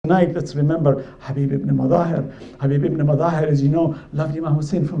tonight let's remember Habib ibn Muzahar. Habib ibn Muzahar, as you know, loved Imam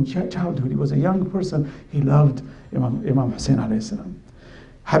Hussein from childhood. He was a young person. He loved Imam Hussein alayhi salam.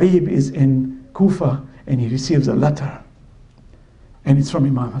 Habib is in Kufa and he receives a letter. And it's from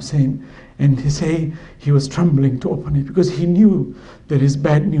Imam Hussein. And he was trembling to open it because he knew there is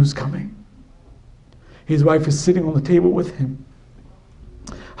bad news coming. His wife is sitting on the table with him.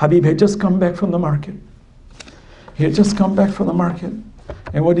 Habib had just come back from the market. He had just come back from the market.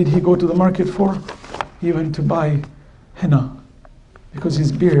 And what did he go to the market for? He went to buy henna because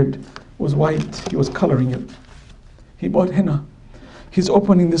his beard was white. He was coloring it. He bought henna. He's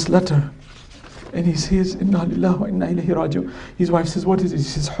opening this letter. And he says, Inna lillahi wa inna ilayhi raji'un. His wife says, what is it? He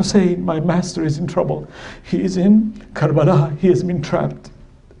says, Hussein, my master is in trouble. He is in Karbala. He has been trapped.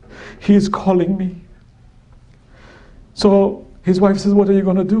 He is calling me. So his wife says, what are you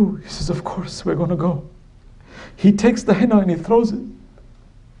going to do? He says, of course, we're going to go. He takes the henna and he throws it.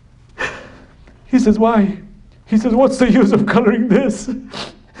 He says, why? He says, what's the use of coloring this?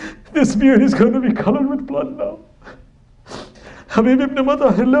 This beard is going to be colored with blood now. Habib ibn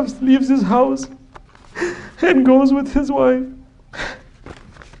Muzahar leaves his house and goes with his wife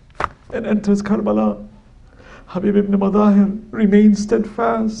and enters Karbala. Habib ibn Muzahar remains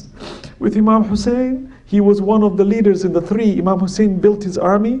steadfast with Imam Hussein. He was one of the leaders in the three. Imam Hussein built his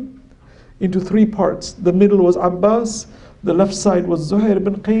army into three parts. The middle was Abbas, the left side was Zuhair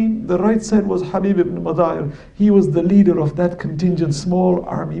ibn Qayn, the right side was Habib ibn Muzahar. He was the leader of that contingent small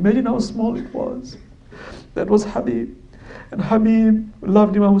army. Imagine how small it was. That was Habib. And Habib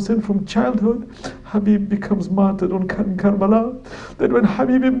loved Imam Hussein from childhood. Habib becomes martyred on Karbala. Then when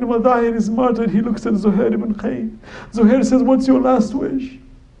Habib ibn Muzahar is martyred, he looks at Zuhair ibn Qayn. Zuhair says, what's your last wish?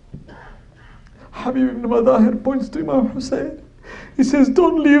 Habib ibn Muzahar points to Imam Hussein. He says,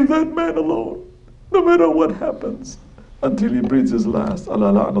 don't leave that man alone, no matter what happens, until he breathes his last.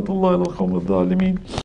 Ala la'natullahi al-qawm al-dhalimeen.